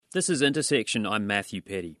This is Intersection. I'm Matthew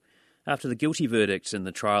Petty. After the guilty verdicts in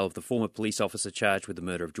the trial of the former police officer charged with the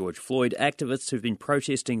murder of George Floyd, activists who've been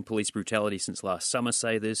protesting police brutality since last summer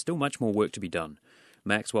say there's still much more work to be done.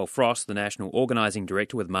 Maxwell Frost, the National Organising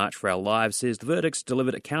Director with March for Our Lives, says the verdicts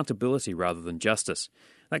delivered accountability rather than justice.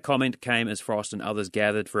 That comment came as Frost and others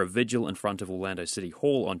gathered for a vigil in front of Orlando City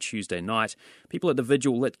Hall on Tuesday night. People at the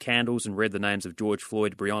vigil lit candles and read the names of George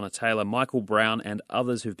Floyd, Breonna Taylor, Michael Brown and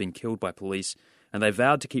others who've been killed by police, and they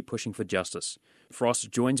vowed to keep pushing for justice.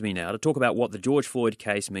 Frost joins me now to talk about what the George Floyd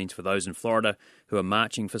case means for those in Florida who are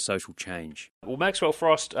marching for social change. Well, Maxwell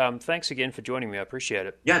Frost, thanks again for joining me. I appreciate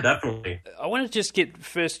it. Yeah, definitely. I want to just get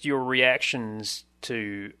first your reactions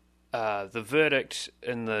to the verdict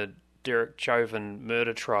in the Derek Chauvin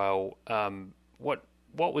murder trial. What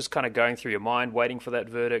was kind of going through your mind waiting for that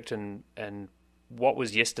verdict, and what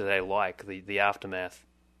was yesterday like, the aftermath?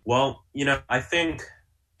 Well, I think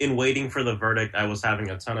in waiting for the verdict, I was having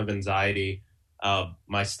a ton of anxiety.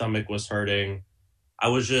 My stomach was hurting. I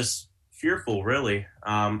was just fearful, really.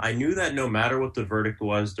 I knew that no matter what the verdict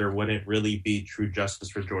was, there wouldn't really be true justice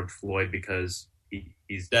for George Floyd because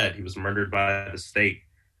he's dead. He was murdered by the state.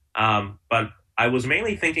 But I was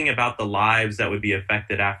mainly thinking about the lives that would be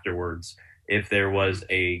affected afterwards if there was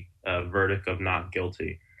a verdict of not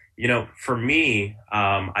guilty. For me,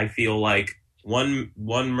 I feel like one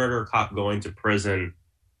murder cop going to prison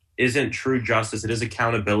isn't true justice. It is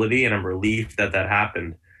accountability, and I'm relieved that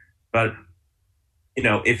happened. But,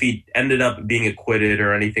 if he ended up being acquitted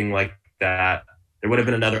or anything like that, there would have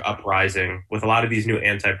been another uprising. With a lot of these new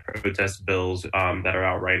anti-protest bills that are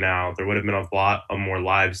out right now, there would have been a lot of more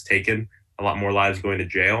lives taken, a lot more lives going to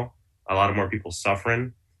jail, a lot of more people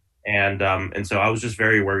suffering. And so I was just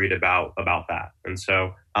very worried about that. And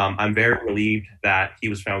so I'm very relieved that he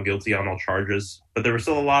was found guilty on all charges, but there was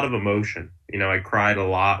still a lot of emotion. I cried a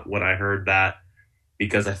lot when I heard that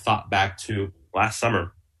because I thought back to last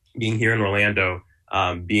summer, being here in Orlando,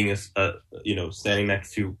 being standing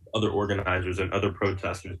next to other organizers and other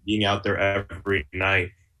protesters, being out there every night.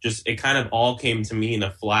 Just it kind of all came to me in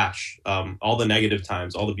a flash. All the negative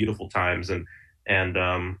times, all the beautiful times, and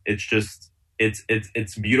it's just.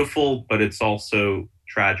 It's beautiful, but it's also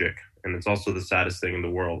tragic. And it's also the saddest thing in the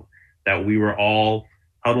world that we were all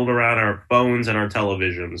huddled around our phones and our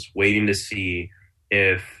televisions waiting to see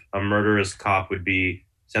if a murderous cop would be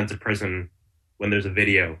sent to prison when there's a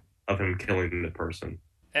video of him killing the person.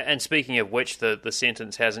 And speaking of which, the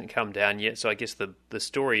sentence hasn't come down yet. So I guess the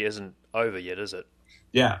story isn't over yet, is it?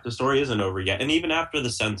 Yeah, the story isn't over yet. And even after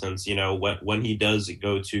the sentence, when he does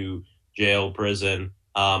go to jail, prison,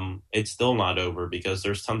 it's still not over because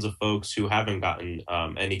there's tons of folks who haven't gotten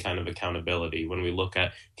any kind of accountability. When we look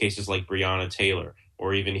at cases like Breonna Taylor,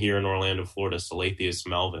 or even here in Orlando, Florida, Salathius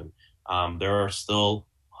Melvin, there are still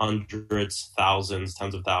hundreds, thousands,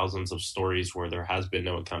 tens of thousands of stories where there has been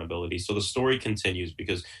no accountability. So the story continues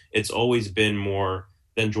because it's always been more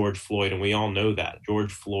than George Floyd, and we all know that.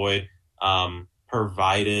 George Floyd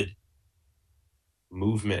provided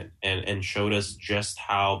movement and showed us just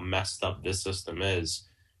how messed up this system is.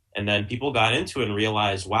 And then people got into it and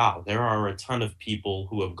realized, wow, there are a ton of people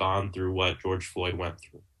who have gone through what George Floyd went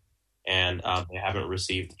through. And they haven't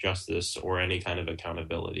received justice or any kind of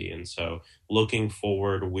accountability. And so looking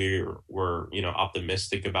forward, we're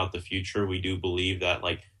optimistic about the future. We do believe that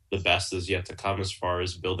the best is yet to come as far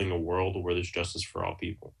as building a world where there's justice for all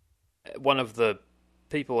people. One of the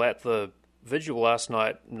people at the vigil last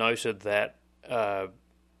night noted that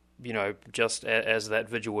just as that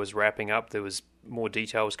vigil was wrapping up, there was more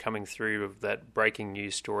details coming through of that breaking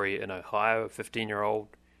news story in Ohio, a 15-year-old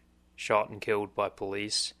shot and killed by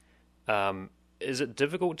police. Is it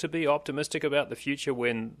difficult to be optimistic about the future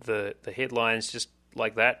when the headlines just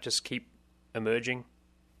like that just keep emerging?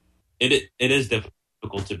 It is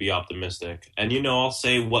difficult to be optimistic. And, I'll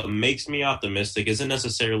say what makes me optimistic isn't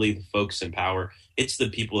necessarily the folks in power. It's the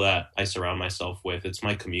people that I surround myself with. It's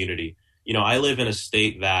my community. I live in a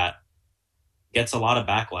state that gets a lot of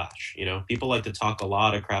backlash. People like to talk a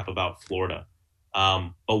lot of crap about Florida.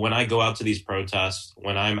 But when I go out to these protests,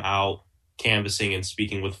 when I'm out canvassing and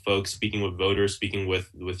speaking with folks, speaking with voters, speaking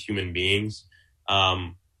with human beings,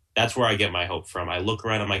 that's where I get my hope from. I look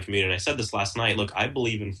around at my community, and I said this last night, look, I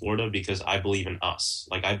believe in Florida because I believe in us.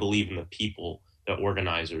 I believe in the people, the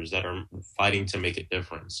organizers that are fighting to make a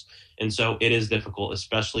difference. And so it is difficult,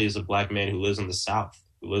 especially as a Black man who lives in the South,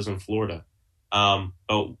 who lives in Florida.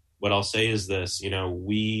 But what I'll say is this,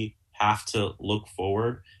 we have to look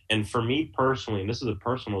forward. And for me personally, and this is a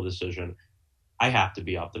personal decision, I have to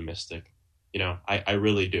be optimistic. I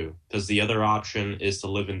really do, because the other option is to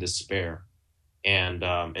live in despair and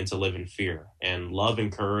to live in fear. And love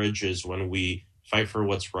and courage is when we fight for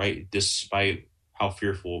what's right, despite how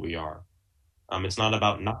fearful we are. It's not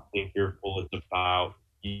about not being fearful. It's about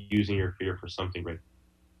using your fear for something great.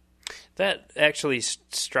 That actually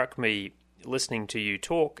struck me listening to you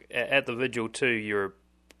talk at the vigil too. You're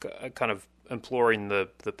kind of imploring the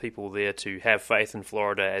people there to have faith in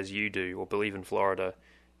Florida as you do, or believe in Florida.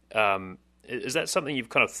 Is that something you've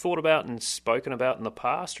kind of thought about and spoken about in the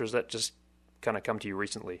past, or has that just kind of come to you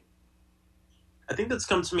recently? I think that's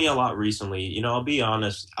come to me a lot recently. I'll be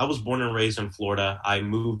honest. I was born and raised in Florida. I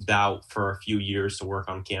moved out for a few years to work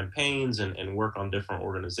on campaigns and work on different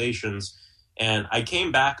organizations. And I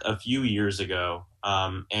came back a few years ago.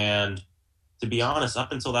 And to be honest,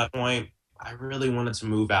 up until that point, I really wanted to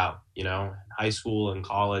move out, in high school and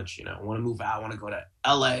college. I want to move out. I want to go to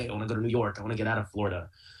LA. I want to go to New York. I want to get out of Florida.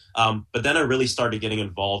 But then I really started getting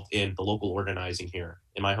involved in the local organizing here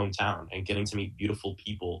in my hometown and getting to meet beautiful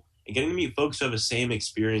people and getting to meet folks who have the same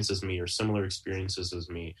experience as me or similar experiences as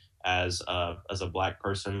me as a Black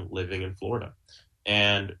person living in Florida.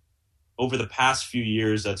 And over the past few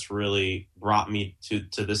years, that's really brought me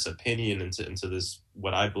to this opinion and into this,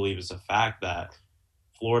 what I believe is a fact, that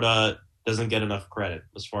Florida doesn't get enough credit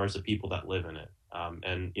as far as the people that live in it.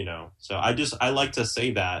 So I like to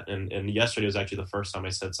say that. And yesterday was actually the first time I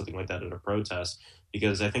said something like that at a protest,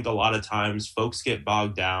 because I think a lot of times folks get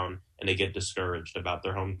bogged down and they get discouraged about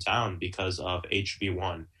their hometown because of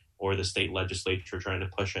HB1 or the state legislature trying to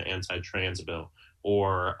push an anti-trans bill,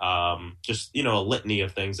 or just a litany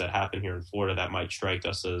of things that happen here in Florida that might strike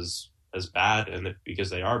us as bad, and because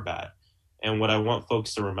they are bad. And what I want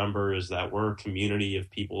folks to remember is that we're a community of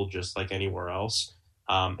people just like anywhere else.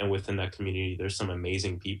 And within that community, there's some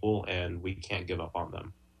amazing people, and we can't give up on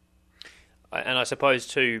them. And I suppose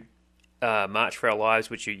too, March for Our Lives,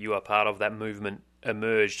 which you are part of, that movement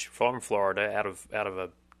emerged from Florida out of a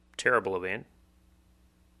terrible event.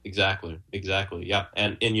 Exactly. Yeah.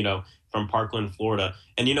 And from Parkland, Florida.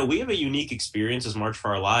 And, we have a unique experience as March for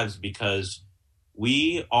Our Lives because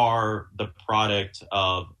we are the product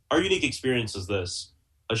of, our unique experience is this: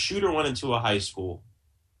 a shooter went into a high school,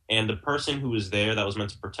 and the person who was there that was meant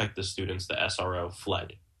to protect the students, the SRO,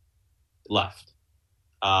 left.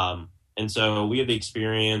 And so we have the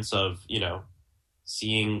experience of,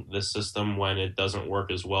 seeing the system when it doesn't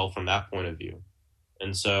work as well from that point of view.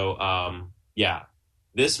 And so,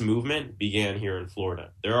 this movement began here in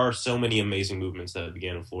Florida. There are so many amazing movements that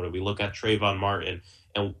began in Florida. We look at Trayvon Martin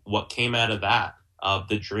and what came out of that,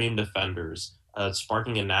 the Dream Defenders,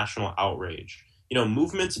 sparking a national outrage.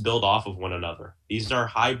 Movements build off of one another. These are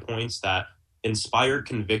high points that inspired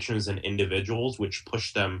convictions in individuals, which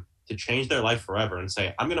push them to change their life forever and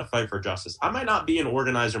say, I'm going to fight for justice. I might not be an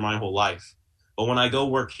organizer my whole life, but when I go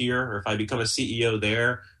work here, or if I become a CEO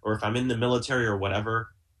there, or if I'm in the military or whatever,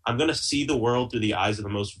 I'm going to see the world through the eyes of the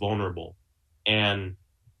most vulnerable. And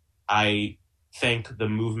I thank the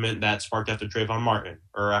movement that sparked after Trayvon Martin,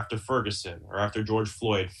 or after Ferguson, or after George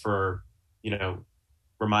Floyd for,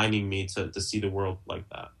 reminding me to see the world like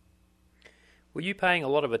that. Were you paying a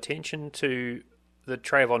lot of attention to the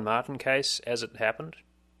Trayvon Martin case as it happened?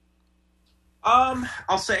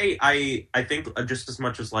 I'll say I think just as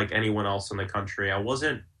much as like anyone else in the country, I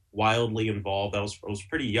wasn't wildly involved. I was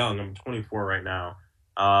pretty young. I'm 24 right now.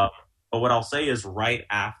 But what I'll say is right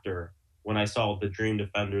after, when I saw the Dream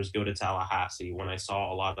Defenders go to Tallahassee, when I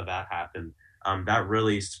saw a lot of that happen, that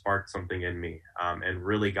really sparked something in me, and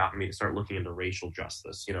really got me to start looking into racial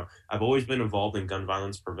justice. I've always been involved in gun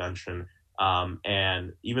violence prevention.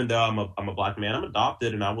 And even though I'm a Black man, I'm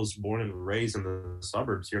adopted, and I was born and raised in the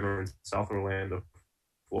suburbs here in South Orlando,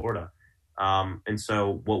 Florida. And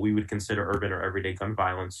so what we would consider urban or everyday gun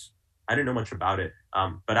violence, I didn't know much about it.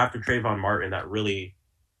 But after Trayvon Martin, that really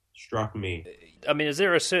struck me. I mean, is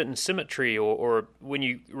there a certain symmetry, or when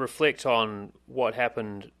you reflect on what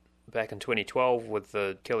happened back in 2012 with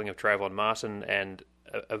the killing of Trayvon Martin and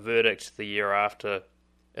a verdict the year after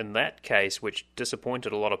in that case, which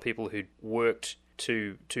disappointed a lot of people who worked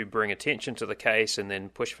to bring attention to the case and then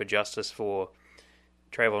push for justice for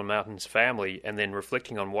Trayvon Martin's family, and then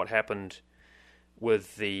reflecting on what happened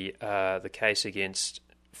with the case against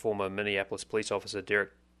former Minneapolis police officer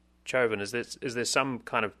Derek Chauvin, is there some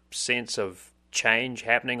kind of sense of change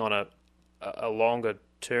happening on a longer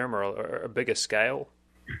term or a bigger scale?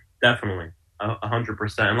 Definitely,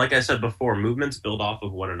 100%. And like I said before, movements build off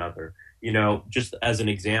of one another. Just as an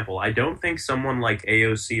example, I don't think someone like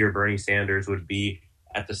AOC or Bernie Sanders would be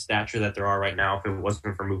at the stature that there are right now if it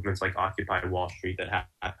wasn't for movements like Occupy Wall Street that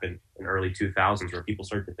happened in early 2000s, where people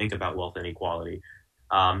started to think about wealth inequality.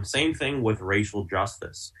 Same thing with racial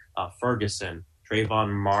justice. Ferguson,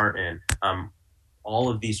 Trayvon Martin, all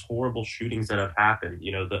of these horrible shootings that have happened,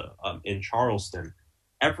 in Charleston,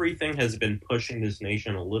 everything has been pushing this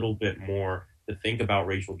nation a little bit more to think about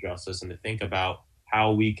racial justice and to think about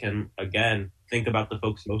how we can, again, think about the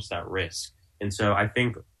folks most at risk. And so I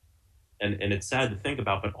think, and it's sad to think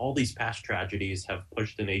about, but all these past tragedies have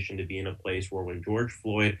pushed the nation to be in a place where when George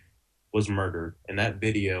Floyd was murdered and that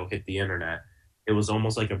video hit the internet, it was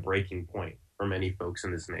almost like a breaking point for many folks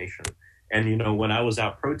in this nation. And, when I was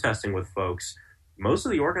out protesting with folks, most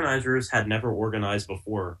of the organizers had never organized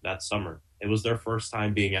before that summer. It was their first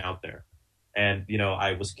time being out there. And,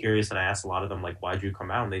 I was curious and I asked a lot of them, like, why'd you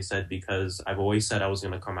come out? And they said, because I've always said I was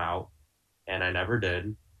going to come out and I never did.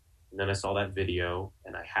 And then I saw that video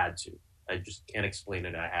and I had to. I just can't explain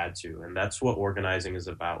it. I had to. And that's what organizing is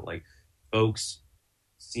about. Like, folks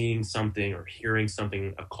seeing something or hearing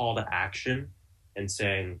something, a call to action, and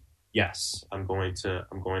saying, yes, I'm going to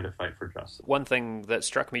fight for justice. One thing that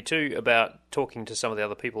struck me too about talking to some of the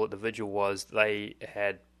other people at the vigil was they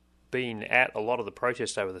had been at a lot of the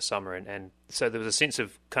protests over the summer, and so there was a sense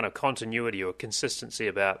of kind of continuity or consistency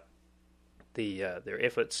about their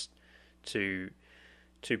efforts to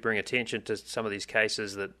bring attention to some of these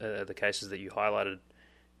cases, that the cases that you highlighted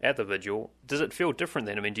at the vigil. Does it feel different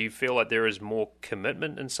then? I mean, do you feel like there is more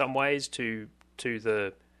commitment in some ways to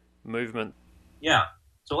the movement? Yeah.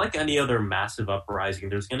 So like any other massive uprising,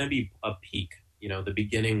 there's going to be a peak, the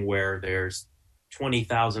beginning where there's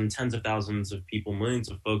 20,000, tens of thousands of people, millions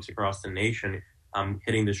of folks across the nation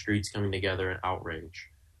hitting the streets, coming together in outrage.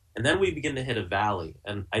 And then we begin to hit a valley.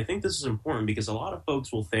 And I think this is important because a lot of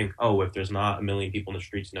folks will think, oh, if there's not a million people in the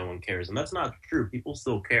streets, no one cares. And that's not true. People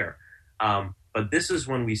still care. But this is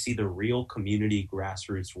when we see the real community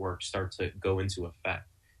grassroots work start to go into effect.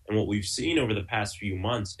 And what we've seen over the past few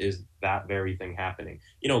months is that very thing happening.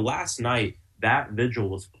 Last night, that vigil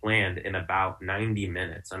was planned in about 90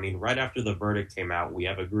 minutes. I mean, right after the verdict came out, we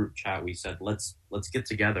have a group chat. We said, let's get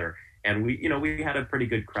together. And we had a pretty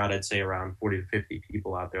good crowd, I'd say around 40 to 50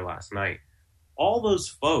 people out there last night. All those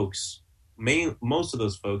folks, most of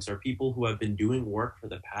those folks are people who have been doing work for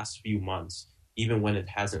the past few months, even when it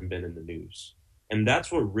hasn't been in the news. And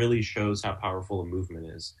that's what really shows how powerful a movement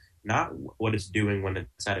is. Not what it's doing when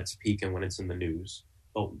it's at its peak and when it's in the news,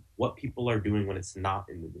 but what people are doing when it's not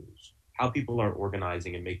in the news. How people are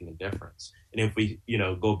organizing and making a difference. And if we,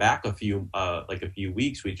 go back a few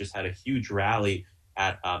weeks, we just had a huge rally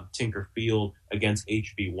at Tinker Field against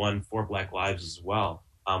HB1 for Black Lives as well,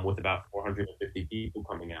 with about 450 people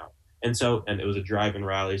coming out. And it was a drive-in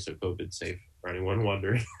rally, so COVID safe for anyone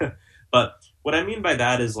wondering. But what I mean by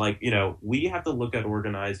that is we have to look at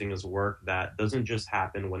organizing as work that doesn't just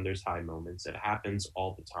happen when there's high moments. It happens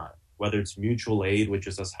all the time, whether it's mutual aid, which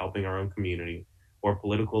is us helping our own community, or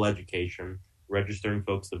political education, registering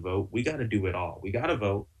folks to vote. We got to do it all. We got to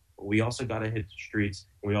vote, but we also got to hit the streets,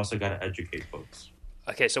 and we also got to educate folks.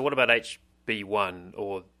 Okay, so what about HB1,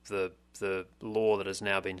 or the law that has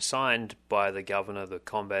now been signed by the governor, the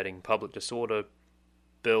Combating Public Disorder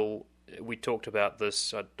bill? We talked about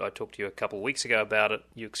this. I talked to you a couple of weeks ago about it.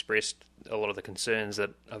 You expressed a lot of the concerns that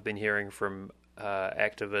I've been hearing from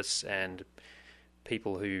activists and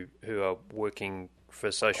people who are working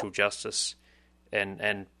for social justice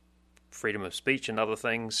and freedom of speech and other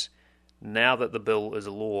things. Now that the bill is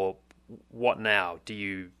a law, what now? Do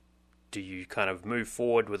you kind of move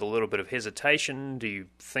forward with a little bit of hesitation? Do you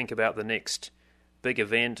think about the next big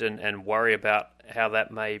event and worry about how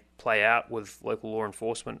that may play out with local law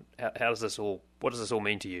enforcement? What does this all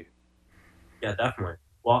mean to you? Yeah, definitely.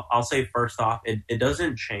 Well, I'll say first off, it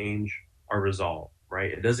doesn't change our resolve,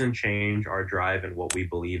 right? It doesn't change our drive and what we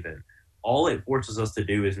believe in. All it forces us to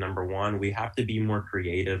do is, number one, we have to be more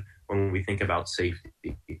creative when we think about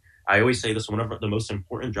safety. I always say this, one of the most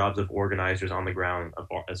important jobs of organizers on the ground,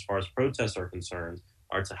 as far as protests are concerned,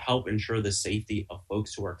 are to help ensure the safety of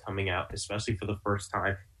folks who are coming out, especially for the first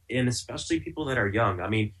time, and especially people that are young. I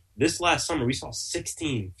mean, this last summer, we saw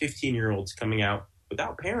 16, 15-year-olds coming out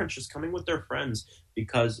without parents, just coming with their friends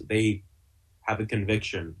because they have a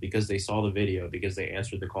conviction, because they saw the video, because they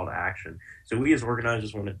answered the call to action. So we as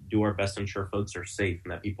organizers want to do our best to ensure folks are safe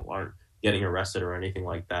and that people aren't getting arrested or anything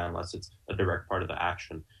like that unless it's a direct part of the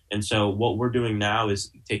action. And so what we're doing now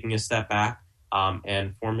is taking a step back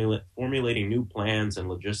and formulating new plans and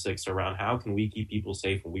logistics around how can we keep people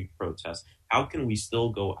safe when we protest? How can we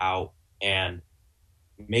still go out and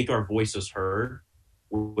make our voices heard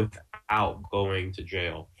without going to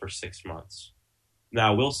jail for 6 months?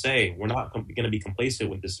 Now, we'll say we're not going to be complacent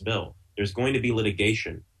with this bill. There's going to be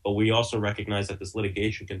litigation, but we also recognize that this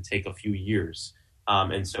litigation can take a few years.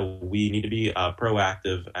 And so we need to be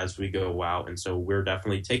proactive as we go out. And so we're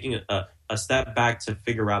definitely taking a step back to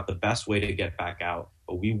figure out the best way to get back out.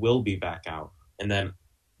 But we will be back out. And then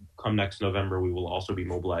come next November, we will also be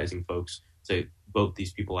mobilizing folks to vote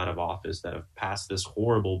these people out of office that have passed this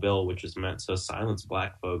horrible bill, which is meant to silence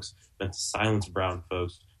Black folks, meant to silence brown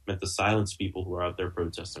folks, meant to silence people who are out there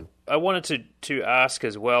protesting. I wanted to ask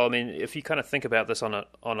as well, I mean, if you kind of think about this on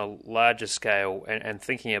a larger scale and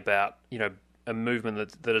thinking about, a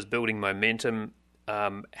movement that is building momentum,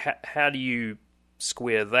 how do you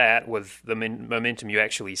square that with the momentum you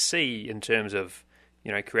actually see in terms of,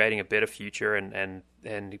 creating a better future and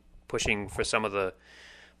pushing for some of the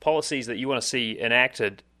policies that you want to see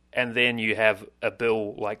enacted, and then you have a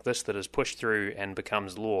bill like this that is pushed through and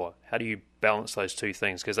becomes law? How do you balance those two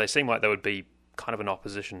things? Because they seem like they would be kind of in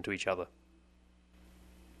opposition to each other.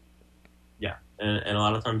 Yeah, and a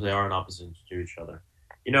lot of times they are in opposition to each other.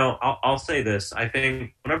 I'll say this. I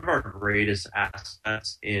think one of our greatest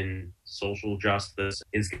assets in social justice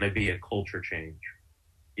is going to be a culture change.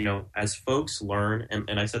 As folks learn,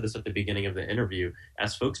 and I said this at the beginning of the interview,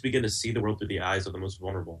 as folks begin to see the world through the eyes of the most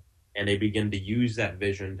vulnerable, and they begin to use that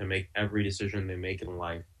vision to make every decision they make in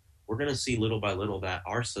life, we're going to see little by little that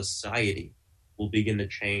our society will begin to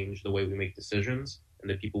change the way we make decisions and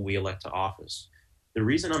the people we elect to office. The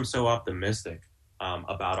reason I'm so optimistic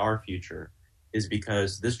about our future is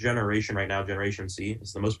because this generation right now, Generation C,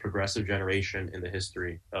 is the most progressive generation in the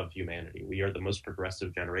history of humanity. We are the most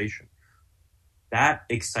progressive generation. That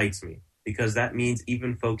excites me because that means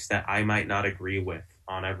even folks that I might not agree with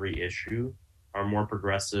on every issue are more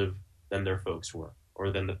progressive than their folks were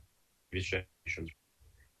or than the previous generations.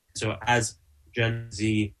 So as Gen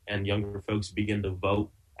Z and younger folks begin to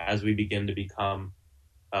vote, as we begin to become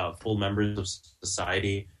full members of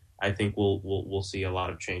society, I think we'll see a lot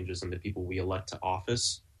of changes in the people we elect to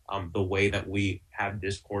office, the way that we have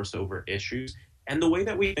discourse over issues, and the way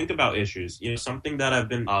that we think about issues. Something that I've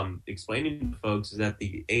been explaining to folks is that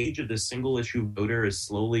the age of the single issue voter is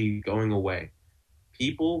slowly going away.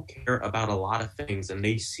 People care about a lot of things, and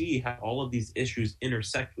they see how all of these issues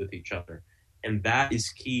intersect with each other. And that is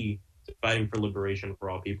key to fighting for liberation for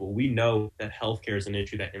all people. We know that healthcare is an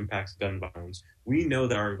issue that impacts gun violence. We know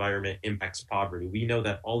that our environment impacts poverty. We know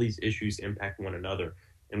that all these issues impact one another.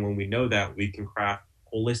 And when we know that, we can craft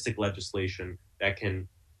holistic legislation that can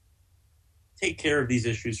take care of these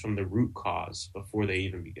issues from the root cause before they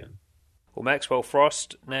even begin. Well, Maxwell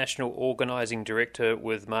Frost, National Organising Director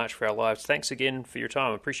with March for Our Lives, thanks again for your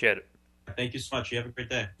time. I appreciate it. Thank you so much. You have a great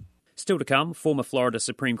day. Still to come, former Florida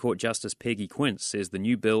Supreme Court Justice Peggy Quince says the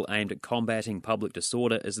new bill aimed at combating public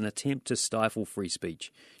disorder is an attempt to stifle free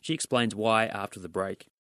speech. She explains why after the break.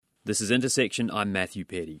 This is Intersection. I'm Matthew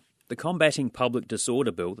Petty. The Combating Public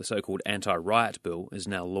Disorder Bill, the so-called Anti-Riot Bill, is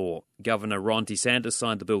now law. Governor Ron DeSantis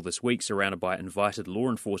signed the bill this week, surrounded by invited law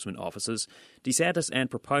enforcement officers. DeSantis and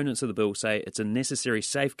proponents of the bill say it's a necessary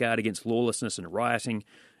safeguard against lawlessness and rioting.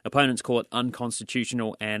 Opponents call it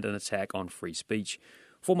unconstitutional and an attack on free speech.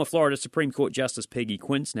 Former Florida Supreme Court Justice Peggy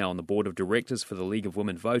Quince, now on the board of directors for the League of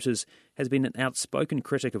Women Voters, has been an outspoken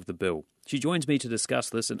critic of the bill. She joins me to discuss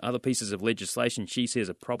this and other pieces of legislation she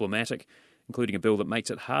says are problematic, including a bill that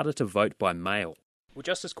makes it harder to vote by mail. Well,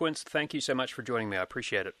 Justice Quince, thank you so much for joining me. I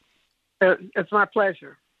appreciate it. It's my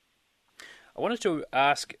pleasure. I wanted to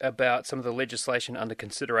ask about some of the legislation under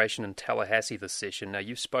consideration in Tallahassee this session. Now,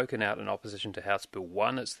 you've spoken out in opposition to House Bill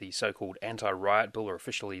 1. It's the so-called Anti-Riot Bill, or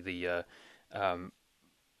officially the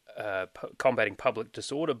Combating Public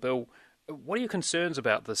Disorder Bill. What are your concerns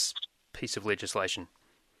about this piece of legislation?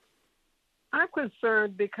 I'm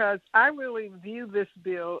concerned because I really view this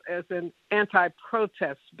bill as an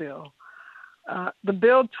anti-protest bill. The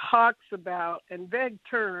bill talks about, in vague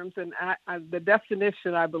terms, and the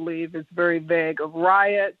definition, I believe, is very vague, of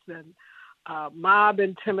riots and mob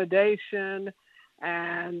intimidation.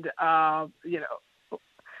 And,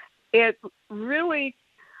 it really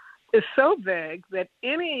is so vague that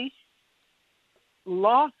any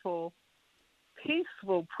lawful,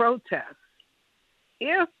 peaceful protest,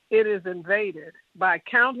 if it is invaded by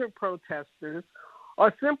counter-protesters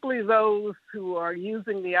or simply those who are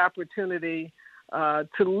using the opportunity to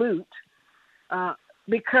loot,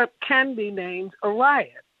 can be named a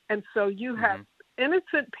riot. And so you have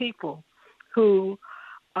innocent people who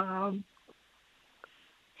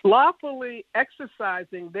lawfully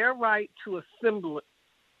exercising their right to assemble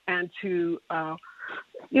and to,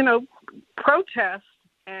 protest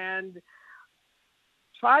and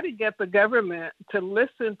try to get the government to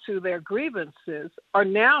listen to their grievances are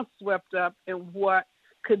now swept up in what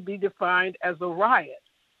could be defined as a riot.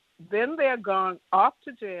 Then they're gone off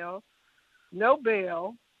to jail, no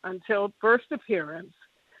bail, until first appearance,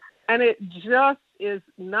 and it just is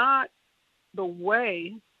not the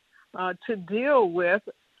way to deal with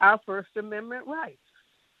our First Amendment rights.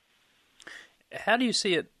 How do you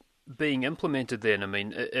see it being implemented then? I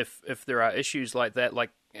mean, if there are issues like that,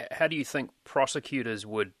 like how do you think prosecutors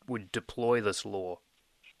would deploy this law?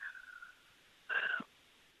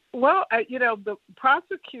 Well, the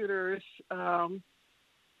prosecutors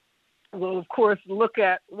will, of course, look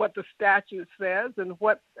at what the statute says and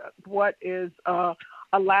what is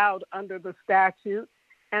allowed under the statute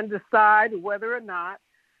and decide whether or not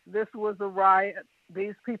this was a riot,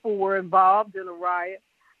 these people were involved in a riot,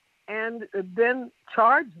 and then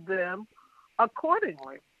charge them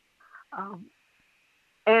accordingly.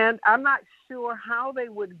 And I'm not sure how they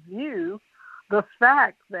would view the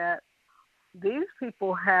fact that these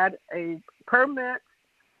people had a permit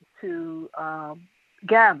to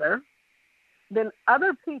gather, then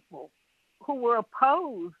other people who were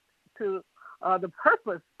opposed to the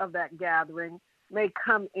purpose of that gathering may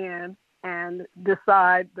come in and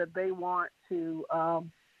decide that they want to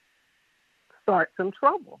start some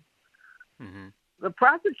trouble. Mm-hmm. The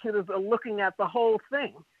prosecutors are looking at the whole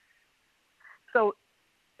thing. So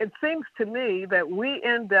it seems to me that we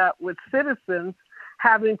end up with citizens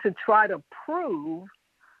having to try to prove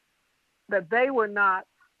that they were not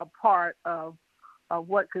a part of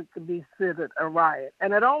what could be considered a riot.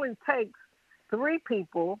 And it only takes 3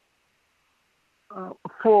 people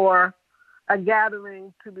for a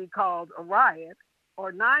gathering to be called a riot,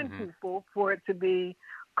 or 9 mm-hmm. people for it to be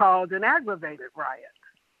called an aggravated riot.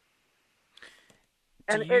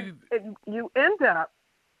 And you end up,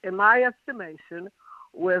 in my estimation,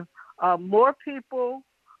 with more people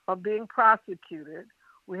are being prosecuted.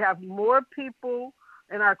 We have more people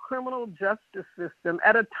in our criminal justice system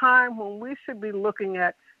at a time when we should be looking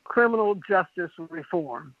at criminal justice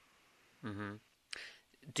reform. Mm-hmm.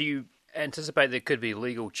 Do you anticipate there could be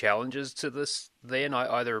legal challenges to this then,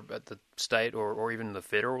 either at the state or even the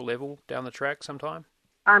federal level down the track sometime?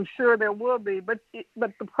 I'm sure there will be, but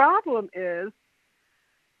the problem is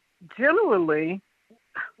generally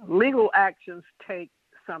legal actions take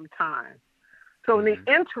some time. So in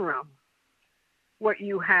the interim, what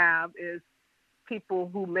you have is people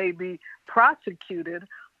who may be prosecuted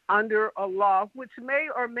under a law which may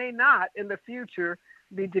or may not in the future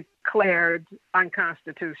be declared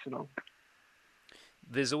unconstitutional.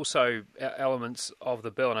 There's also elements of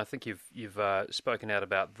the bill, and I think you've spoken out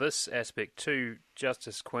about this aspect too,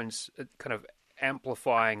 Justice Quince, kind of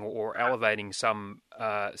amplifying or elevating some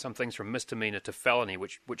things from misdemeanor to felony,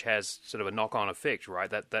 which has sort of a knock-on effect, right?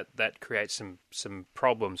 That creates some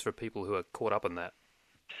problems for people who are caught up in that.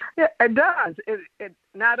 Yeah, it does. It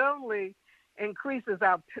not only increases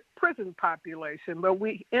our prison population, but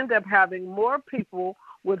we end up having more people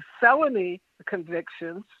with felony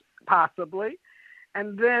convictions, possibly,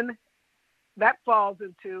 and then that falls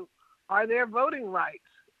into, are their voting rights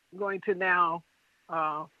going to now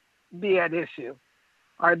be at issue?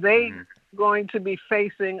 Are they going to be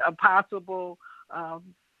facing a possible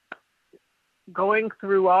going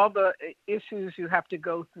through all the issues you have to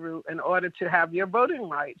go through in order to have your voting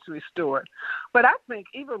rights restored? But I think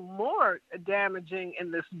even more damaging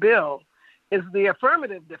in this bill is the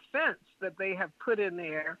affirmative defense that they have put in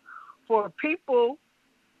there for people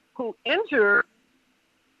who injure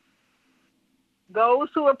those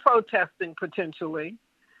who are protesting potentially.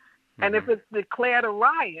 And if it's declared a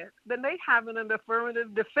riot, then they have an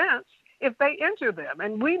affirmative defense if they injure them.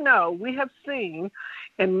 And we have seen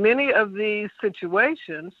in many of these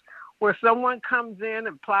situations where someone comes in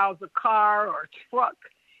and plows a car or a truck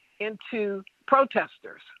into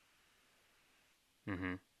protesters.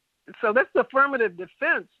 Mm-hmm. So this affirmative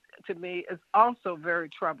defense, to me, is also very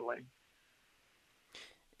troubling.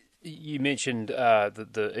 You mentioned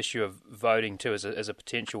the issue of voting too as a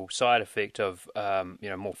potential side effect of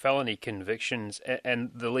more felony convictions,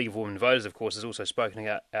 and the League of Women Voters, of course, has also spoken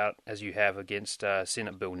out as you have against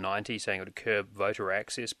Senate Bill 90, saying it would curb voter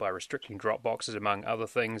access by restricting drop boxes, among other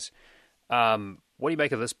things. What do you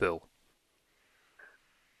make of this bill?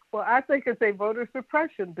 Well, I think it's a voter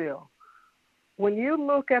suppression bill. When you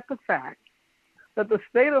look at the fact that the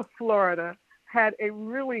state of Florida had a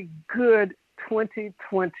really good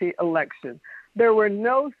 2020 election. There were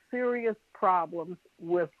no serious problems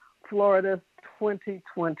with Florida's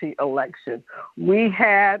 2020 election. We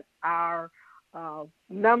had our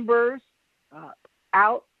numbers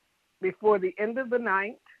out before the end of the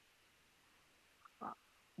night.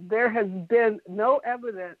 There has been no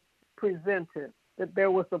evidence presented that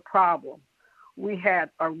there was a problem. We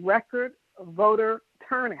had a record voter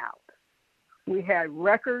turnout. We had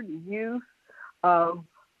record use of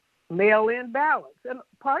mail-in ballots. And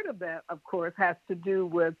part of that, of course, has to do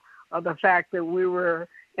with the fact that we were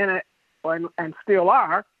and still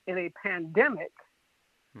are, in a pandemic.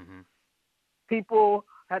 Mm-hmm. People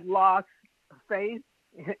had lost faith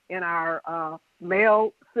in our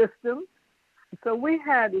mail system. So we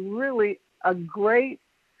had really a great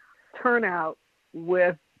turnout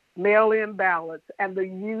with mail-in ballots and the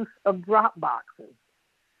use of drop boxes.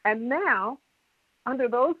 And now, under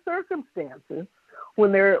those circumstances,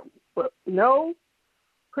 when there were no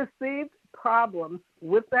perceived problems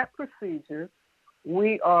with that procedure,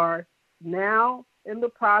 we are now in the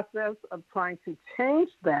process of trying to change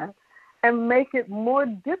that and make it more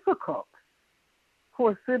difficult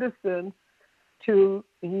for citizens to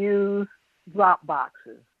use drop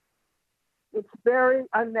boxes. It's very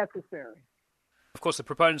unnecessary. Of course, the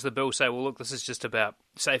proponents of the bill say, well, look, this is just about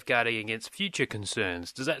safeguarding against future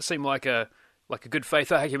concerns. Does that seem like a good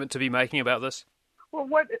faith argument to be making about this? Well,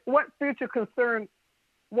 what future concern?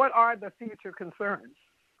 What are the future concerns?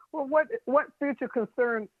 Well, what future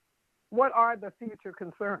concern? What are the future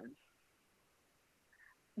concerns?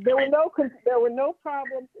 There were no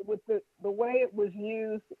problems with the way it was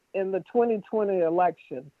used in the 2020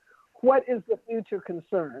 election. What is the future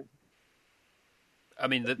concern? I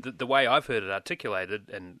mean, the way I've heard it articulated,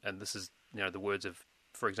 and this is the words of,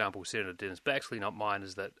 for example, Senator Dennis Baxley, not mine,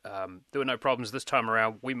 is that there were no problems this time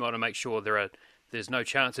around. We want to make sure there's no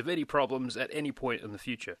chance of any problems at any point in the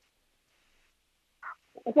future.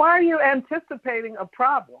 Why are you anticipating a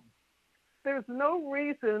problem? There's no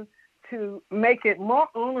reason to make it more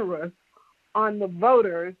onerous on the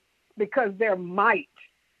voters because there might.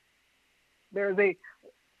 There's a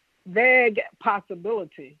vague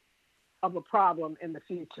possibility of a problem in the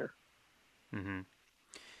future. Mm-hmm.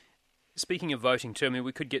 Speaking of voting, too, I mean,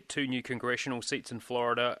 we could get 2 new congressional seats in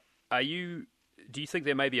Florida. Do you think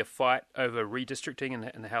there may be a fight over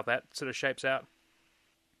redistricting and how that sort of shapes out?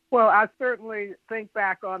 Well, I certainly think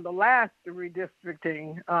back on the last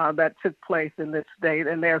redistricting that took place in this state,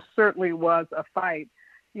 and there certainly was a fight.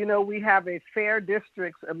 We have a fair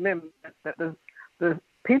districts amendment that the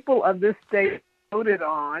people of this state voted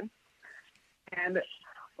on, and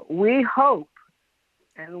we hope,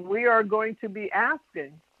 and we are going to be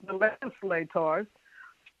asking the legislators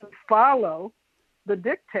to follow the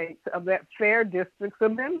dictates of that fair districts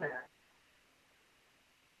amendment.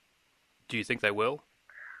 Do you think they will?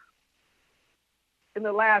 In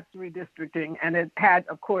the last redistricting, and it had,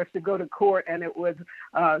 of course, to go to court, and it was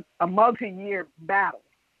a multi-year battle.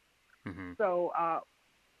 Mm-hmm. So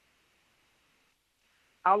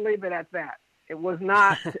I'll leave it at that. It was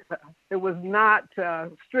not. It was not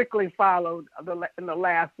strictly followed in the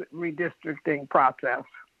last redistricting process.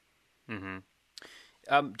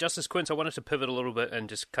 Mm-hmm. Justice Quince, I wanted to pivot a little bit and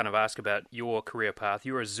just kind of ask about your career path.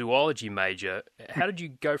 You're a zoology major. How did you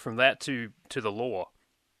go from that to the law?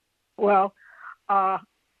 Well,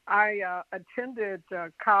 I attended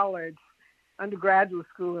college, undergraduate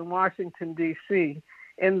school in Washington, D.C.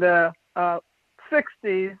 in the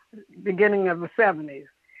 60s, beginning of the 70s.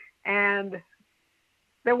 And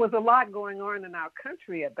there was a lot going on in our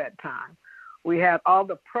country at that time. We had all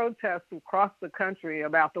the protests across the country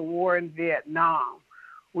about the war in Vietnam.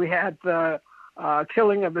 We had the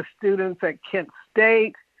killing of the students at Kent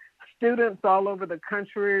State. Students all over the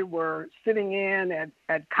country were sitting in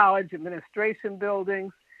at college administration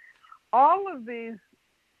buildings. All of these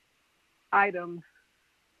items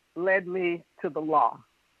led me to the law.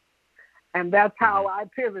 And that's how I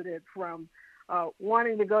pivoted from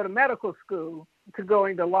wanting to go to medical school to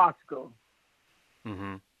going to law school.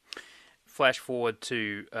 Mm-hmm. Flash forward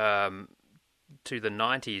to the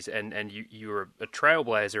 90s, and you were a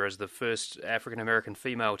trailblazer as the first African-American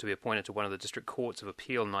female to be appointed to one of the district courts of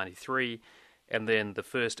appeal in 93, and then the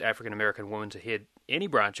first African-American woman to head any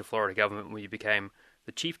branch of Florida government when you became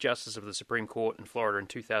the Chief Justice of the Supreme Court in Florida in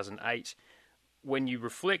 2008. When you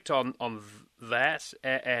reflect on that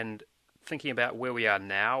and thinking about where we are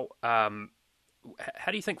now, how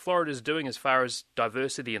do you think Florida is doing as far as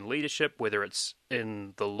diversity and leadership, whether it's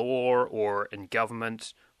in the law or in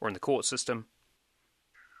government or in the court system?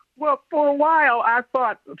 Well, for a while, I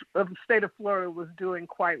thought the state of Florida was doing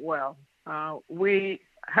quite well. We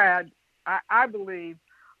had, I believe,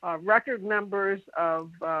 record numbers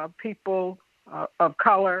of people of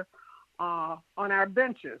color on our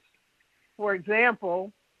benches. For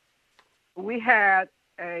example, we had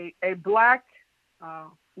a black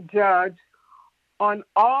judge on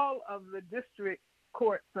all of the district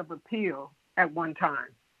courts of appeal at one time.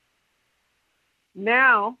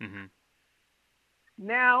 Now,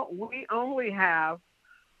 Now we only have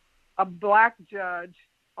a black judge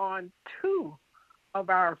on 2 of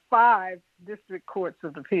our 5 district courts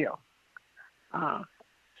of appeal.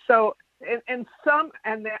 So in some,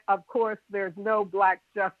 and then, of course, there's no black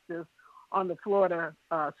justice on the Florida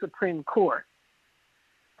Supreme Court.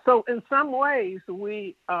 So in some ways,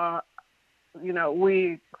 we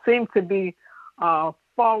seem to be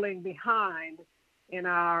falling behind in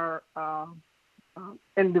our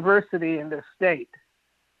in diversity in this state.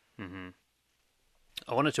 Mm-hmm.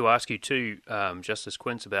 I wanted to ask you too, Justice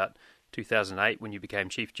Quince, about 2008 when you became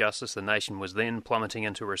Chief Justice. The nation was then plummeting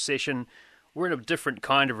into recession. We're in a different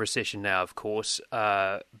kind of recession now, of course,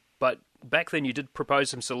 but back then you did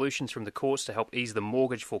propose some solutions from the courts to help ease the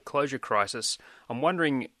mortgage foreclosure crisis. I'm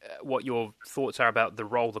wondering what your thoughts are about the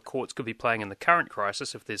role the courts could be playing in the current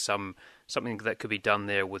crisis, if there's something that could be done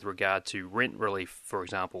there with regard to rent relief, for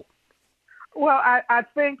example. Well, I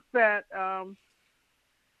think that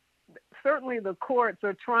certainly the courts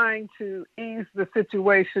are trying to ease the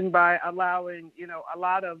situation by allowing, a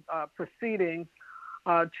lot of proceedings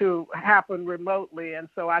to happen remotely. And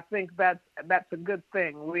so I think that's a good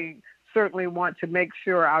thing. We certainly want to make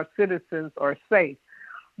sure our citizens are safe.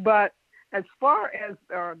 But as far as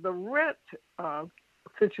the rent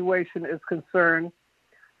situation is concerned,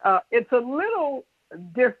 it's a little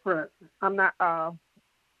different.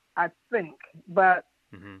 I think. But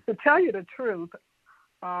to tell you the truth,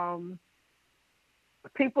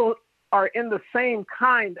 people are in the same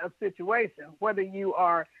kind of situation, whether you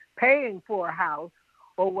are paying for a house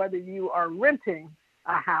or whether you are renting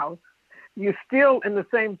a house. You're still in the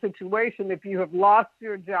same situation if you have lost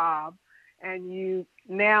your job and you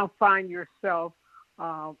now find yourself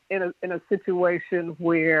in a situation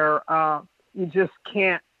where you just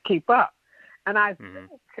can't keep up. And I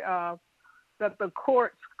think that the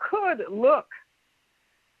courts could look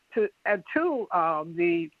to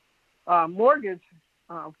the mortgage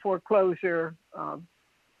foreclosure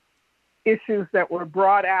issues that were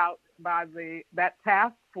brought out by that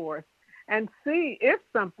task force and see if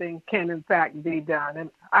something can in fact be done. And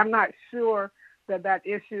I'm not sure that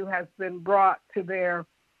issue has been brought to their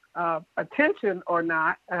attention or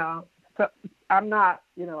not. So I'm not,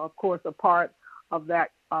 of course, a part of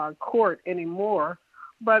that court anymore.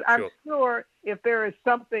 But I'm sure if there is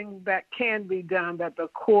something that can be done, that the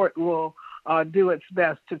court will do its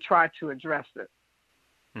best to try to address it.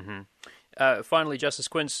 Mm-hmm. Finally, Justice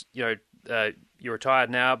Quince, you're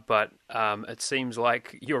retired now, but it seems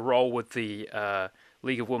like your role with the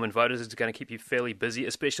League of Women Voters is going to keep you fairly busy,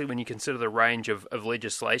 especially when you consider the range of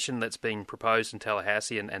legislation that's being proposed in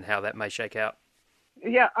Tallahassee and how that may shake out.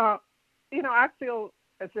 Yeah, I feel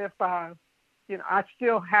as if, I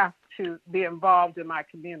still have to be involved in my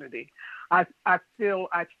community. I still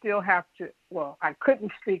have to, I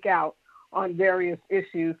couldn't speak out on various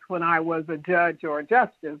issues when I was a judge or a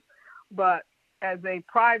justice, but as a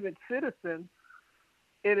private citizen,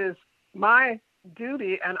 it is my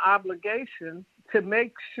duty and obligation to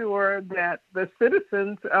make sure that the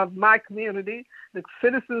citizens of my community, the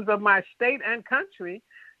citizens of my state and country,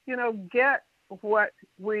 get what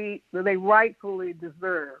they rightfully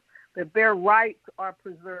deserve, that their rights are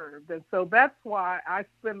preserved. And so that's why I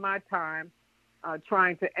spend my time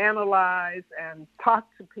trying to analyze and talk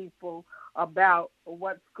to people about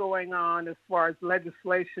what's going on as far as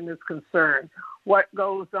legislation is concerned, what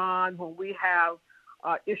goes on when we have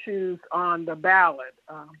issues on the ballot.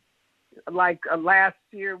 Last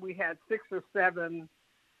year, we had 6 or 7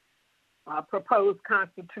 proposed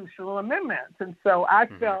constitutional amendments. And so I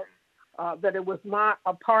felt that it was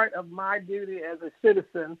a part of my duty as a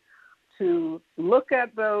citizen to look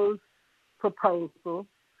at those proposals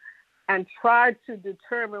and try to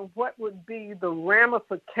determine what would be the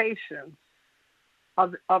ramifications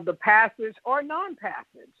of the passage or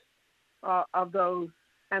non-passage of those,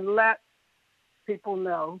 and let people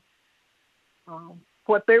know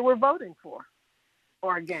what they were voting for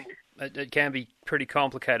or against. It can be pretty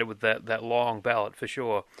complicated with that long ballot, for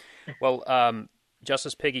sure. Well,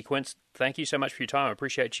 Justice Peggy Quince, thank you so much for your time. I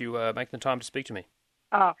appreciate you making the time to speak to me.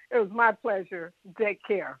 It was my pleasure. Take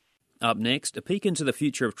care. Up next, a peek into the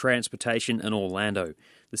future of transportation in Orlando.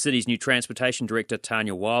 The city's new transportation director,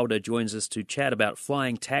 Tanya Wilder, joins us to chat about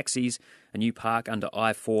flying taxis, a new park under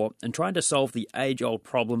I-4, and trying to solve the age-old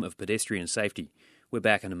problem of pedestrian safety. We're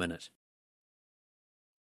back in a minute.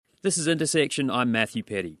 This is Intersection. I'm Matthew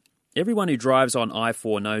Petty. Everyone who drives on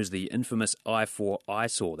I-4 knows the infamous I-4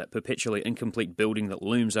 eyesore, that perpetually incomplete building that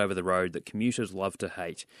looms over the road that commuters love to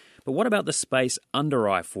hate. But what about the space under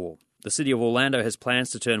I-4? The City of Orlando has plans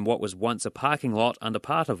to turn what was once a parking lot under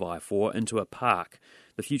part of I-4 into a park.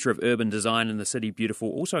 The future of urban design in the City Beautiful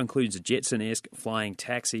also includes Jetson-esque flying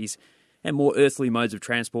taxis and more earthly modes of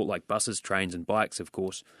transport like buses, trains and bikes, of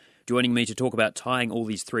course. Joining me to talk about tying all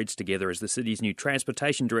these threads together is the city's new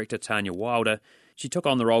Transportation Director, Tanya Wilder. She took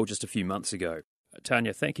on the role just a few months ago.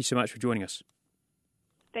 Tanya, thank you so much for joining us.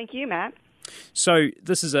 Thank you, Matt. So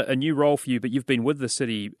this is a new role for you, but you've been with the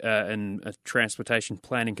city in a transportation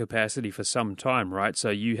planning capacity for some time, right? So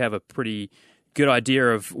you have a pretty good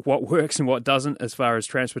idea of what works and what doesn't as far as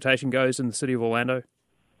transportation goes in the city of Orlando?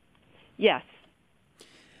 Yes.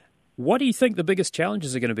 What do you think the biggest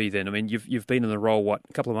challenges are going to be then? I mean, you've been in the role, a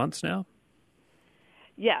couple of months now?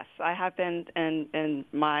 Yes, I have been in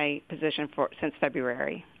my position since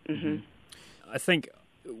February. Mm-hmm. I think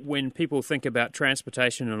when people think about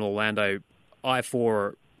transportation in Orlando,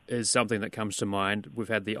 I-4 is something that comes to mind. We've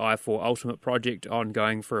had the I-4 Ultimate project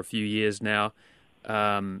ongoing for a few years now.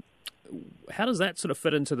 How does that sort of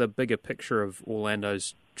fit into the bigger picture of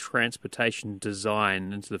Orlando's transportation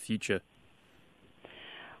design into the future?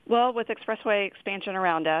 Well, with expressway expansion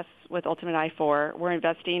around us, with Ultimate I-4, we're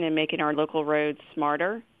investing in making our local roads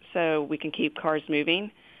smarter so we can keep cars moving.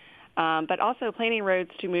 But also planning roads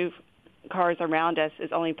to move cars around us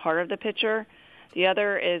is only part of the picture. The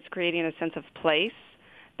other is creating a sense of place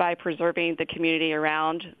by preserving the community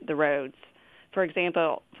around the roads. For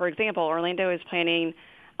example, Orlando is planning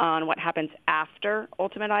on what happens after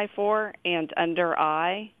Ultimate I-4, and Under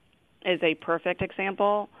I is a perfect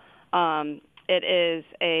example. It is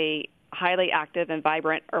a highly active and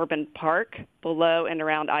vibrant urban park below and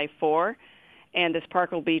around I-4, and this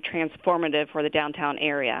park will be transformative for the downtown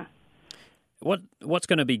area. What's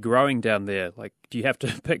going to be growing down there? Like, do you have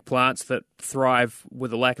to pick plants that thrive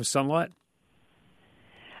with a lack of sunlight?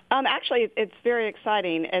 Actually, it's very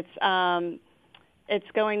exciting. It's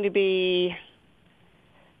going to be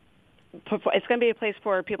a place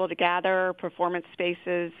for people to gather, performance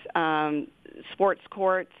spaces, sports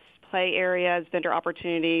courts, play areas, vendor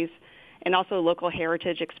opportunities, and also local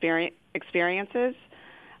heritage experiences.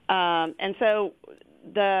 And so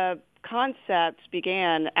the concept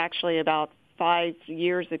began actually about 5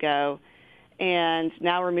 years ago, and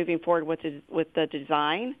now we're moving forward with the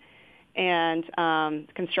design. And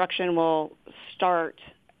construction will start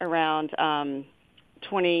around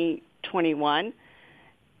 2021,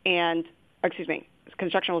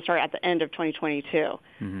 construction will start at the end of 2022.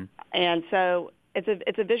 Mm-hmm. And so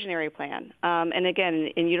it's a visionary plan, and again,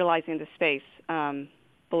 in utilizing the space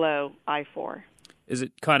below I-4. Is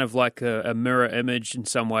it kind of like a mirror image in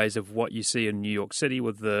some ways of what you see in New York City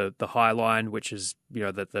with the High Line, which is, the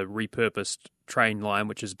repurposed train line,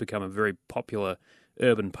 which has become a very popular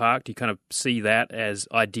urban park? Do you kind of see that as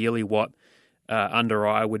ideally what Under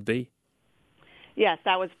I would be? Yes,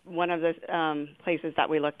 that was one of the places that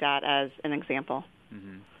we looked at as an example.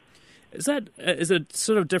 Mm-hmm. Is it a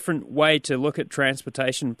sort of different way to look at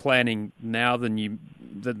transportation planning now than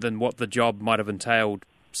what the job might have entailed,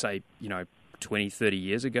 say, 20, 30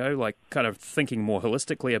 years ago? Like, kind of thinking more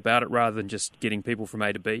holistically about it rather than just getting people from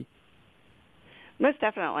A to B? Most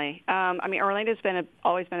definitely. Orlando's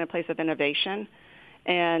always been a place of innovation.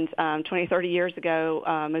 And 20, 30 years ago,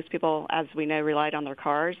 most people, as we know, relied on their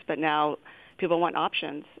cars, but now people want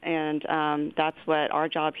options, and that's what our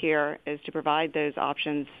job here is, to provide those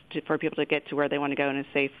options for people to get to where they want to go in a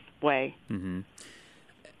safe way. Mm-hmm.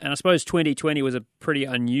 And I suppose 2020 was a pretty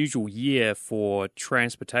unusual year for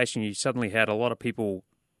transportation. You suddenly had a lot of people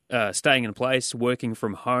staying in place, working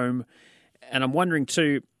from home. And I'm wondering,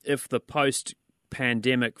 too, if the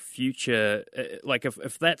post-pandemic future,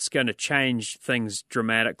 if that's going to change things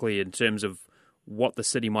dramatically in terms of what the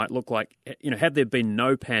city might look like. Had there been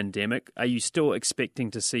no pandemic, are you still expecting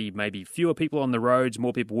to see maybe fewer people on the roads,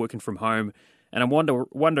 more people working from home? And I'm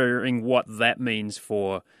wondering what that means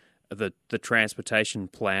for the transportation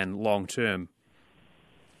plan long term.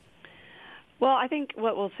 Well, I think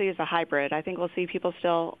what we'll see is a hybrid. I think we'll see people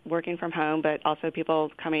still working from home, but also people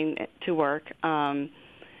coming to work. And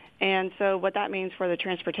so what that means for the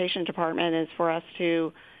transportation department is for us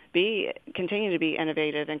to continue to be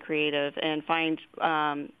innovative and creative and find,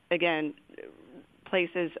 again,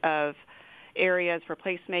 places of areas for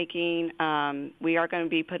placemaking. We are going to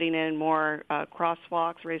be putting in more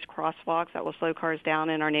raised crosswalks that will slow cars down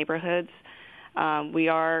in our neighborhoods. We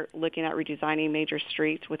are looking at redesigning major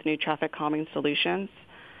streets with new traffic calming solutions.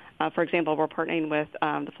 For example, we're partnering with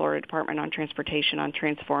the Florida Department on Transportation on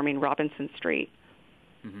transforming Robinson Street.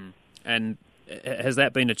 Mm-hmm. And has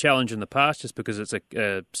that been a challenge in the past, just because it's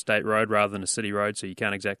a state road rather than a city road, so you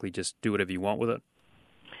can't exactly just do whatever you want with it?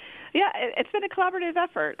 Yeah, it's been a collaborative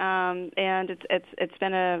effort, and it's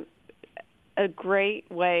been a great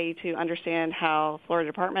way to understand how Florida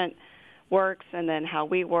Department works and then how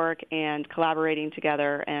we work and collaborating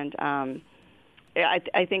together. And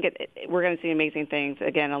I think we're going to see amazing things,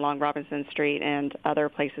 again, along Robinson Street and other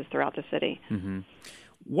places throughout the city. Mm-hmm.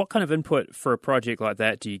 What kind of input for a project like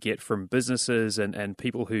that do you get from businesses and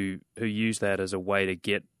people who use that as a way to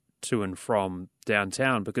get to and from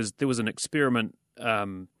downtown? Because there was an experiment, I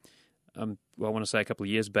want to say a couple of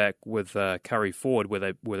years back with Curry Ford,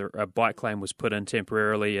 where a bike lane was put in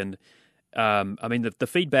temporarily, and the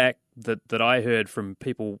feedback that I heard from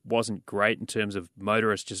people wasn't great in terms of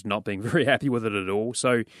motorists just not being very happy with it at all.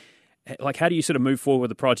 So, like, how do you sort of move forward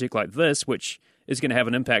with a project like this, which is going to have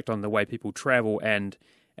an impact on the way people travel and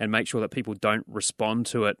make sure that people don't respond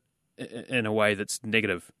to it in a way that's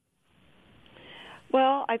negative?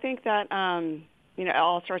 Well, I think that it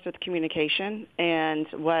all starts with communication, and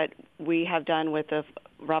what we have done with the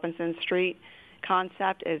Robinson Street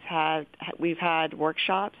concept is we've had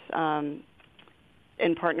workshops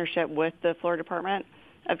in partnership with the Florida Department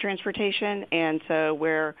of Transportation, and so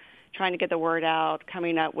we're trying to get the word out,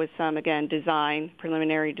 coming up with some, again,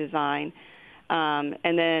 preliminary design,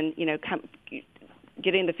 and then,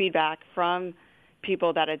 getting the feedback from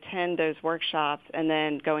people that attend those workshops, and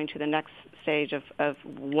then going to the next stage of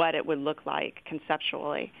what it would look like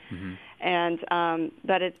conceptually. Mm-hmm. And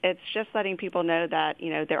but it's just letting people know that,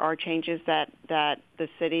 there are changes that the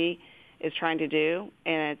city is trying to do,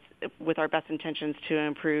 and it's with our best intentions to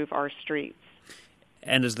improve our streets.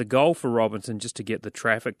 And is the goal for Robinson just to get the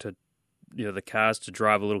traffic to, the cars to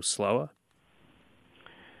drive a little slower?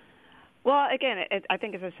 Well, again, I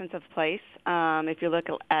think it's a sense of place. If you look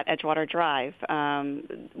at Edgewater Drive,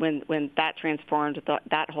 when that transformed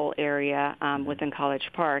that whole area within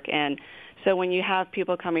College Park, and so when you have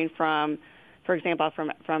people coming from, for example,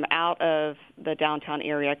 from out of the downtown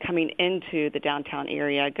area, coming into the downtown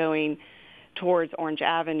area, going towards Orange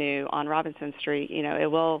Avenue on Robinson Street,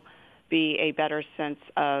 it will be a better sense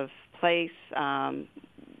of place.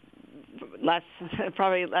 Less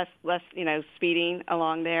speeding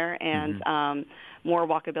along there, and more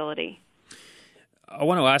walkability. I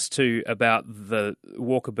want to ask too about the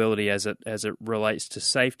walkability as it relates to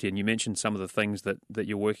safety, and you mentioned some of the things that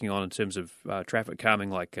you're working on in terms of traffic calming,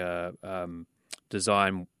 like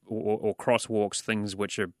design or crosswalks, things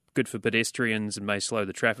which are good for pedestrians and may slow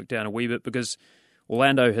the traffic down a wee bit, because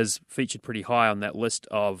Orlando has featured pretty high on that list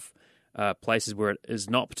of places where it is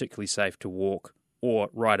not particularly safe to walk or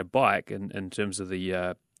ride a bike in terms of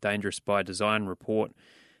the Dangerous by Design report.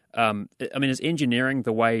 Is engineering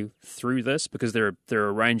the way through this? Because there are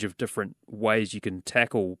a range of different ways you can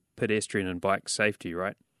tackle pedestrian and bike safety,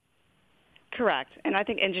 right? Correct. And I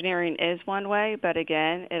think engineering is one way, but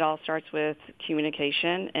again, it all starts with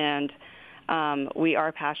communication, and we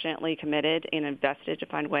are passionately committed and invested to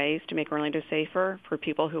find ways to make Orlando safer for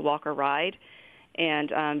people who walk or ride.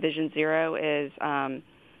 And Vision Zero is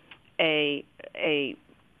a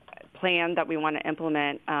plan that we want to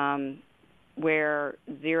implement where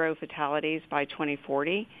 0 fatalities by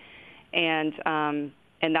 2040, and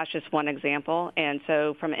that's just one example. And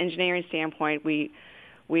so from an engineering standpoint, we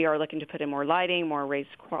are looking to put in more lighting, more raised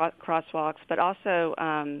crosswalks, but also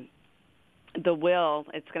the will.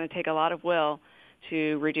 It's going to take a lot of will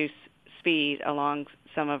to reduce speed along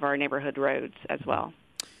some of our neighborhood roads as well.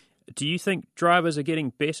 Do you think drivers are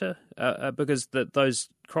getting better? Because those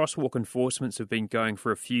crosswalk enforcements have been going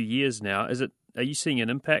for a few years now. Are you seeing an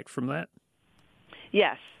impact from that?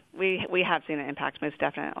 Yes, we have seen an impact, most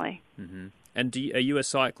definitely. Mm-hmm. And are you a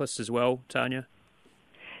cyclist as well, Tanya?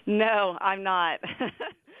 No, I'm not.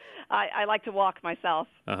 I like to walk myself.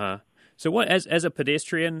 Uh-huh. So what, as a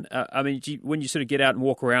pedestrian, when you sort of get out and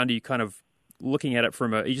walk around, are you kind of looking at it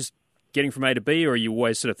are you just getting from A to B, or are you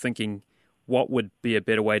always sort of thinking, what would be a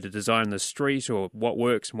better way to design the street, or what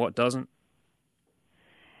works and what doesn't?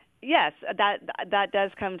 Yes, that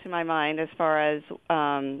does come to my mind as far as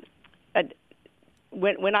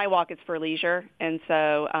when I walk, it's for leisure, and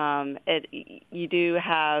so you do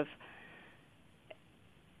have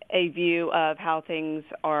a view of how things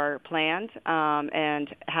are planned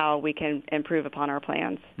and how we can improve upon our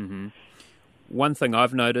plans. Mm-hmm. One thing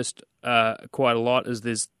I've noticed quite a lot is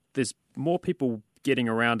there's more people getting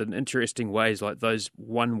around in interesting ways, like those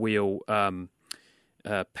one-wheel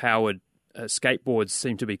powered skateboards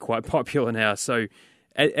seem to be quite popular now. So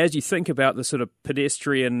as you think about the sort of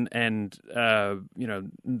pedestrian and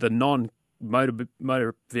the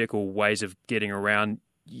non-motor vehicle ways of getting around,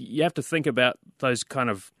 you have to think about those kind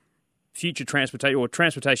of future transportation, or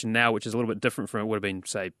transportation now, which is a little bit different from it would have been,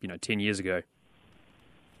 say, 10 years ago.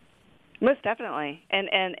 Most definitely,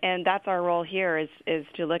 and that's our role here is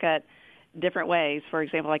to look at different ways. For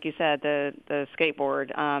example, like you said, the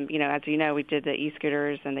skateboard. As you know, we did the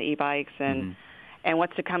e-scooters and the e-bikes, and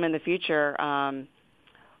what's to come in the future.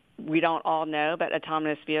 we don't all know, but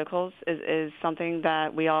autonomous vehicles is something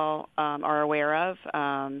that we all are aware of.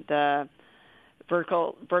 The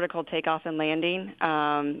vertical takeoff and landing,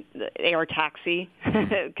 the air taxi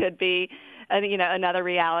could be, another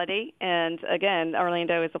reality. And again,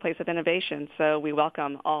 Orlando is a place of innovation, so we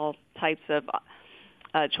welcome all types of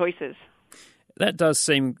choices. That does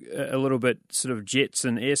seem a little bit sort of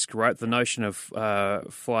Jetson-esque, right? The notion of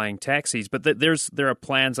flying taxis, but there are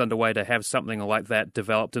plans underway to have something like that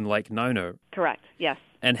developed in Lake Nona. Correct. Yes.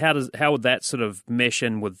 And how would that sort of mesh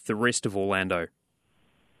in with the rest of Orlando?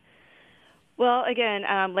 Well, again,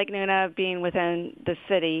 Lake Nona being within the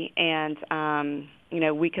city, and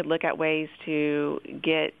we could look at ways to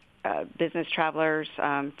get business travelers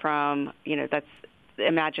from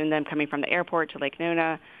imagine them coming from the airport to Lake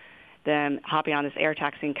Nona, them hopping on this air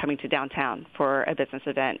taxi and coming to downtown for a business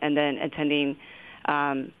event, and then attending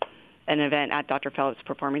an event at Dr. Phillips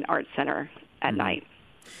Performing Arts Center at night.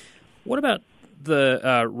 What about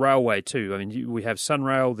the railway too? I mean, we have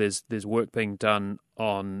Sunrail. There's work being done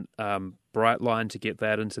on Brightline to get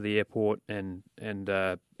that into the airport and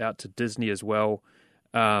out to Disney as well.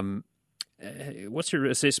 What's your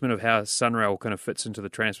assessment of how Sunrail kind of fits into the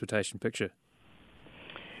transportation picture?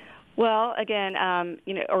 Well, again,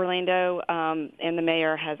 Orlando and the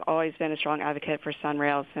mayor has always been a strong advocate for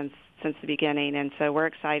Sunrail since the beginning, and so we're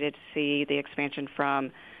excited to see the expansion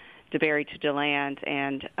from DeBerry to DeLand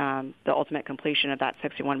and the ultimate completion of that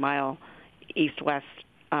 61-mile east-west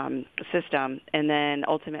system, and then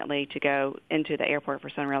ultimately to go into the airport for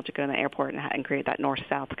Sunrail to go in the airport and create that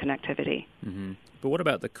north-south connectivity. Mm-hmm. But what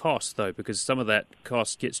about the cost, though? Because some of that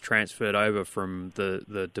cost gets transferred over from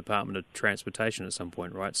the Department of Transportation at some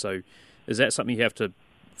point, right? So is that something you have to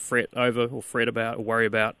fret over or fret about or worry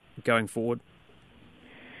about going forward?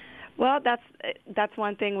 Well, that's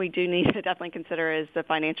one thing we do need to definitely consider is the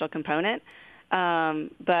financial component.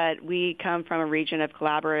 But we come from a region of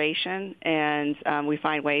collaboration, and we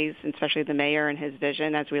find ways, especially the mayor and his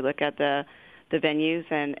vision, as we look at the venues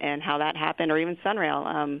and how that happened, or even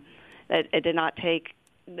Sunrail. It did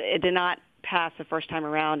not pass the first time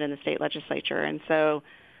around in the state legislature, and so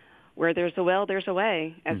where there's a will, there's a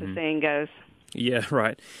way, as the saying goes. Yeah,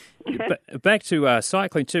 right. Back to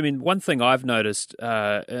cycling too. I mean, one thing I've noticed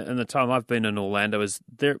in the time I've been in Orlando is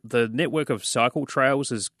the network of cycle trails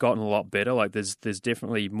has gotten a lot better. Like there's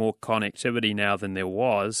definitely more connectivity now than there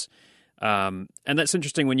was, and that's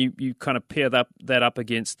interesting when you kind of pair that up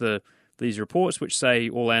against these reports which say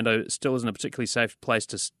Orlando still isn't a particularly safe place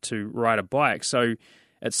to ride a bike. So,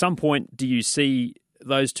 at some point, do you see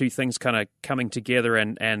those two things kind of coming together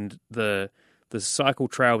and the cycle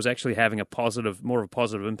trails actually having more of a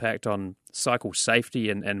positive impact on cycle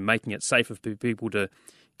safety and making it safer for people to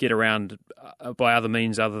get around by other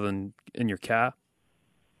means other than in your car?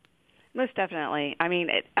 Most definitely. I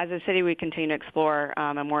mean, as a city, we continue to explore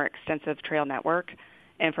a more extensive trail network,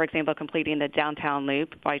 and, for example, completing the downtown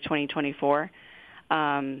loop by 2024.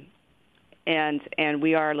 And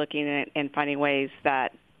we are looking at and finding ways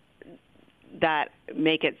that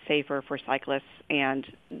make it safer for cyclists and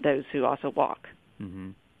those who also walk.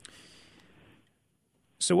 Mm-hmm.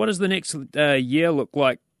 So what does the next year look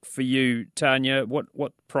like for you, Tanya?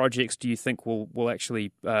 What projects do you think will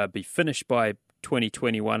actually be finished by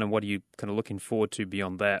 2021, and what are you kind of looking forward to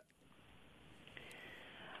beyond that?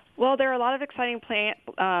 Well, there are a lot of exciting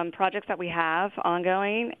projects that we have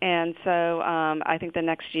ongoing, and so I think the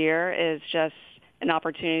next year is just an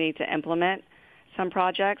opportunity to implement some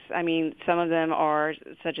projects. I mean, some of them are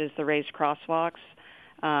such as the raised crosswalks,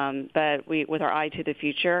 but with our eye to the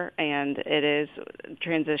future, and it is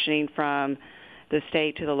transitioning from the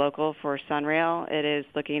state to the local for Sunrail. It is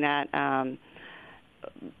looking at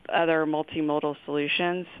other multimodal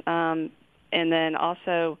solutions, and then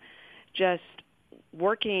also just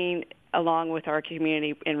working along with our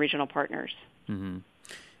community and regional partners. Mm-hmm.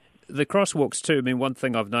 The crosswalks too, I mean, one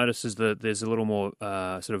thing I've noticed is that there's a little more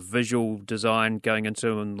sort of visual design going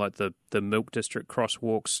into them, like the Milk District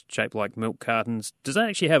crosswalks shaped like milk cartons. Does that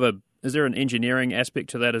actually is there an engineering aspect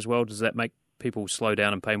to that as well? Does that make people slow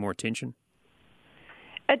down and pay more attention?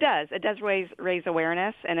 It does. It does raise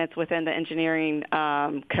awareness, and it's within the engineering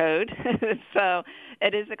code. So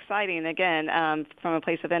it is exciting, again, from a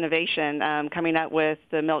place of innovation, coming up with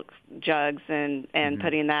the milk jugs and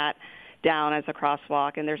putting that down as a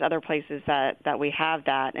crosswalk. And there's other places that we have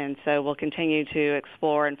that. And so we'll continue to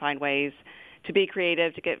explore and find ways to be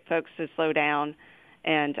creative, to get folks to slow down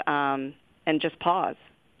and just pause.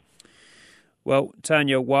 Well,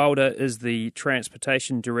 Tanya Wilder is the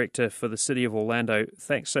Transportation Director for the City of Orlando.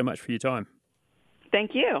 Thanks so much for your time.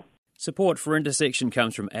 Thank you. Support for Intersection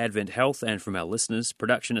comes from Advent Health and from our listeners.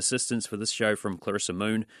 Production assistance for this show from Clarissa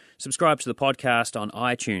Moon. Subscribe to the podcast on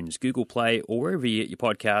iTunes, Google Play, or wherever you get your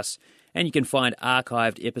podcasts. And you can find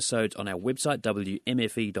archived episodes on our website,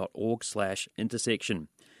 wmfe.org/intersection.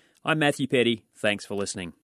 I'm Matthew Petty. Thanks for listening.